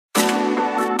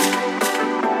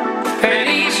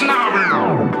Feliz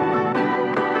Navidad.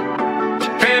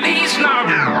 Feliz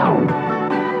Navidad.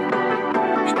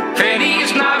 Feliz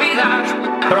Navidad.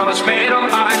 Prospero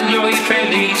año y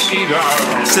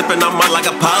felicidad. Sipping on mine like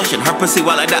a potion, her pussy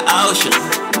wet like the ocean.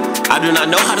 I do not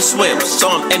know how to swim, so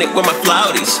I'm in it with my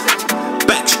flauties.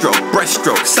 Backstroke,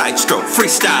 breaststroke, side stroke,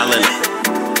 freestyling.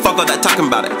 Fuck all that talking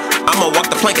about it. I'ma walk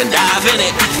the plank and dive in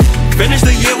it. Finish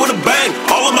the year with a bang,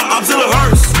 all of my ops in a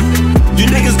hearse. You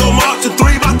niggas gon' march to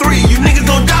 3 by 3. You niggas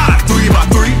gon' die 3 by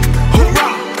 3.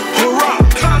 Hurrah, hurrah,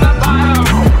 hurrah,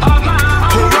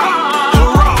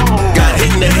 hurrah. Got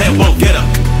hit in the head, won't get up.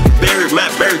 Buried my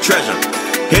buried treasure.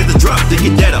 Here's the drop to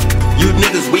get dead up. You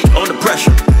niggas weak on the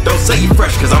pressure. Don't say you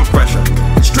fresh, cause I'm fresher.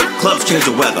 Strip clubs change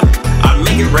the weather. I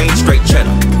make it rain straight cheddar.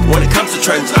 When it comes to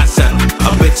trends, I settle. A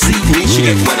bitch sees me, she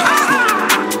get wetter.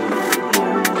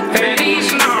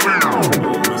 Feliz Navidad.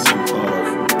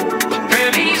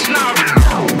 Feliz Navidad.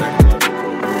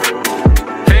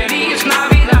 Feliz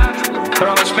Navidad.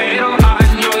 Prospero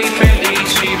año y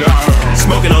felicidad.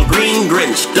 Smoking on green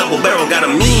Grinch, double barrel got a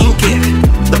mean kick.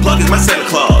 The plug is my Santa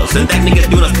Claus, and that nigga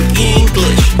do not speak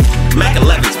English. Mac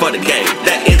 11's for the game,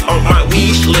 that is on my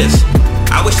wish list.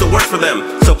 I wish the worst for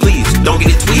them, so please don't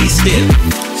get it twisted.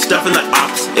 Stuffing the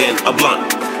ops in a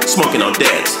blunt, smoking on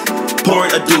deads.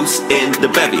 Pouring a deuce in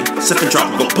the bevy, sipping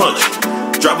tropical punch.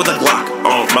 Drop with a Glock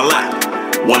on my lap,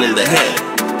 one in the head.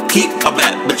 Keep a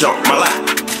bad bitch on my lap,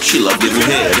 she love giving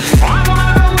head.